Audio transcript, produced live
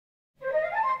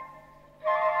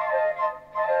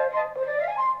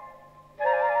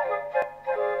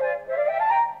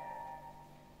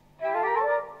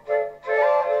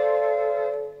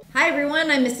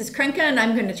everyone, I'm Mrs. Chrenka, and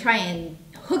I'm going to try and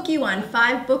hook you on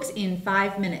 5 books in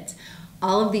 5 minutes.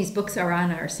 All of these books are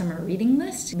on our summer reading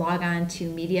list. Log on to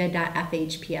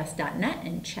media.fhps.net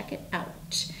and check it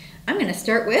out. I'm going to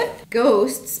start with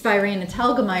Ghosts by Raina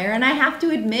Telgemeier, and I have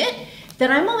to admit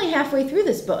that I'm only halfway through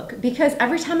this book because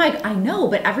every time I know,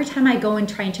 but every time I go and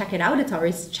try and check it out, it's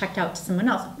always checked out to someone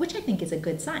else, which I think is a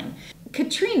good sign.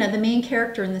 Katrina, the main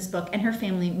character in this book, and her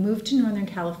family moved to Northern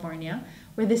California,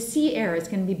 where the sea air is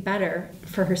going to be better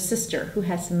for her sister who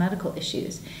has some medical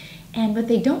issues. And what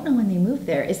they don't know when they move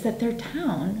there is that their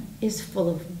town is full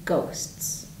of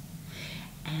ghosts.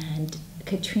 And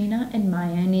Katrina and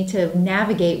Maya need to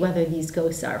navigate whether these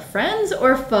ghosts are friends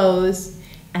or foes,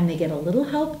 and they get a little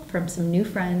help from some new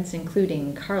friends,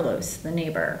 including Carlos, the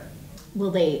neighbor.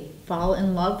 Will they fall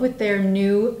in love with their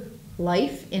new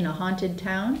life in a haunted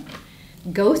town?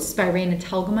 Ghosts by Raina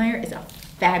Telgemeier is a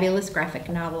fabulous graphic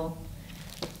novel.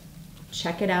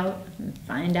 Check it out and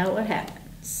find out what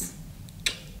happens.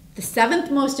 The Seventh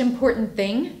Most Important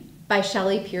Thing by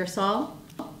Shelley Pearsall.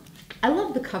 I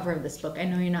love the cover of this book. I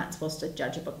know you're not supposed to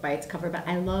judge a book by its cover, but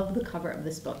I love the cover of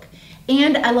this book.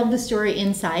 And I love the story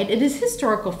inside. It is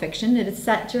historical fiction. It is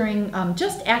set during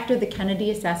just after the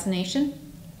Kennedy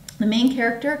assassination. The main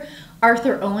character,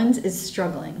 Arthur Owens, is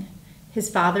struggling. His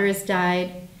father has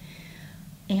died.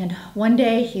 And one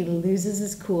day he loses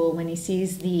his cool when he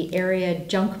sees the area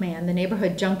junk man, the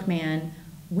neighborhood junk man,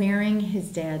 wearing his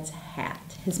dad's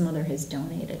hat. His mother has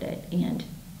donated it, and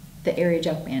the area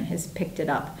junk man has picked it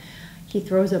up. He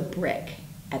throws a brick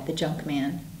at the junk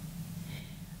man.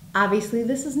 Obviously,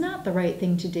 this is not the right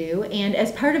thing to do, and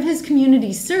as part of his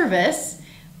community service,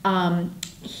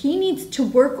 he needs to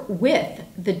work with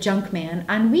the junk man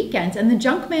on weekends, and the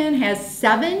junk man has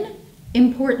 7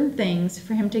 important things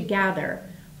for him to gather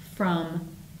from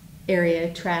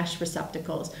area trash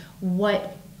receptacles.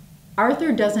 What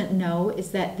Arthur doesn't know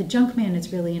is that the junk man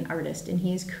is really an artist, and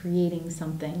he is creating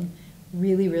something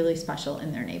really, really special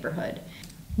in their neighborhood.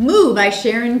 Moo by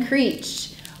Sharon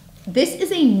Creech. This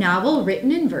is a novel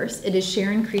written in verse. It is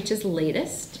Sharon Creech's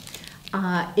latest.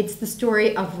 It's the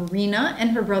story of Raina and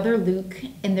her brother Luke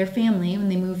and their family when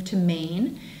they moved to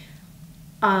Maine.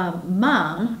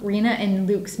 Raina and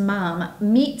Luke's mom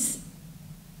meets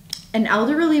an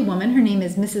elderly woman. Her name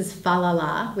is Mrs.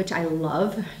 Falala, which I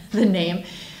love the name.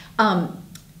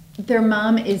 Their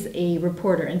mom is a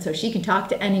reporter, and so she can talk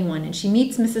to anyone, and she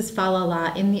meets Mrs.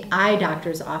 Falala in the eye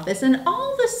doctor's office, and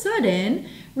all of a sudden,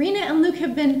 Raina and Luke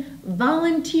have been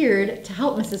volunteered to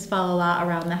help Mrs. Falala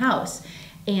around the house.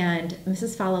 And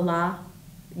Mrs. Falala,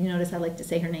 you notice I like to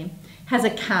say her name, has a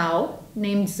cow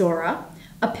named Zora,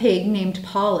 a pig named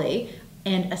Polly,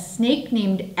 and a snake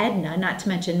named Edna, not to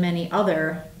mention many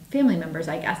other family members,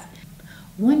 I guess.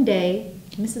 One day,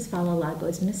 Mrs. Falala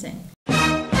goes missing.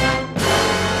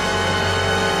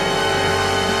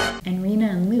 And Raina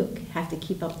and Luke have to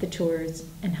keep up the chores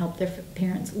and help their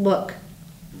parents look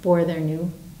for their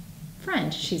new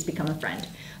friend. She's become a friend.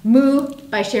 Moo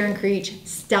by Sharon Creech,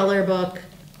 stellar book,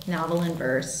 novel in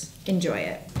verse. Enjoy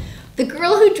it. The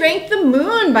Girl Who Drank the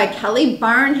Moon by Kelly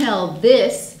Barnhill.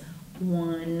 This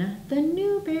won the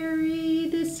Newbery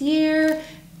this year.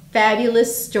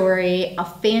 Fabulous story, a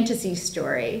fantasy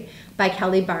story by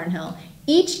Kelly Barnhill.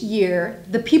 Each year,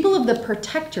 the people of the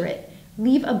Protectorate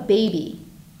leave a baby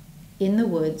in the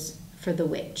woods for the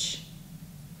witch,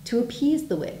 to appease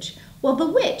the witch. Well,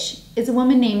 the witch is a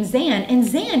woman named Zan, and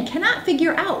Zan cannot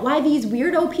figure out why these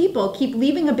weirdo people keep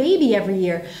leaving a baby every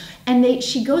year. And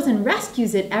she goes and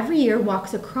rescues it every year,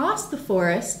 walks across the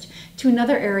forest to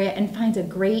another area, and finds a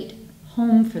great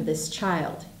home for this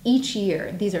child. Each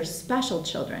year, these are special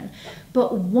children.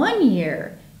 But one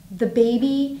year, the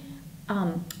baby,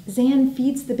 Zan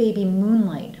feeds the baby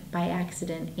moonlight by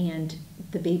accident, and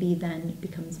the baby then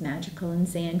becomes magical, and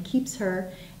Zan keeps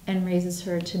her and raises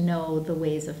her to know the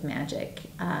ways of magic.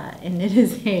 And it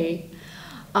is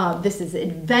this is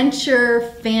adventure,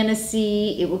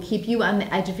 fantasy. It will keep you on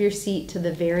the edge of your seat to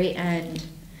the very end.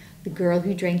 The Girl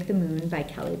Who Drank the Moon by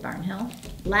Kelly Barnhill.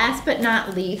 Last but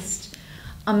not least,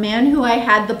 a man who I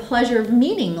had the pleasure of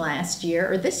meeting last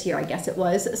year, or this year I guess it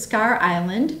was, Scar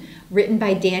Island, written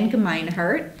by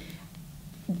Gemeinhart.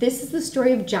 This is the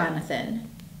story of Jonathan,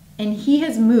 and he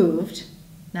has moved,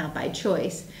 not by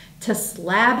choice, to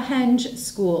Slabhenge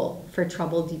School for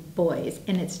Troubled Boys,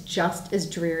 and it's just as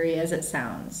dreary as it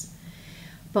sounds.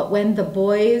 But when the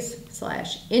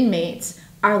boys/inmates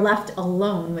are left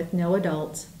alone with no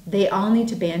adults, they all need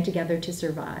to band together to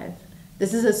survive.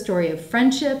 This is a story of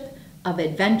friendship, of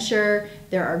adventure.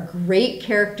 There are great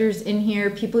characters in here,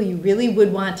 people you really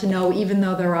would want to know, even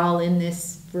though they're all in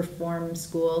this reform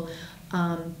school.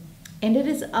 And it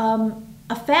is a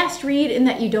a fast read in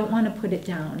that you don't want to put it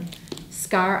down.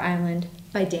 Scar Island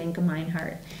by Dan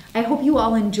Gemeinhart. I hope you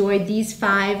all enjoyed these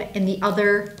 5 and the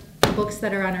other books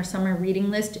that are on our summer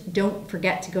reading list. Don't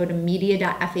forget to go to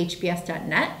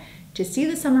media.fhps.net to see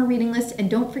the summer reading list, and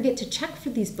don't forget to check for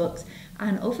these books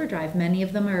on Overdrive. Many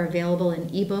of them are available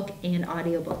in ebook and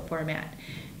audiobook format.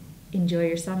 Enjoy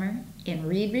your summer and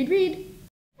read, read, read.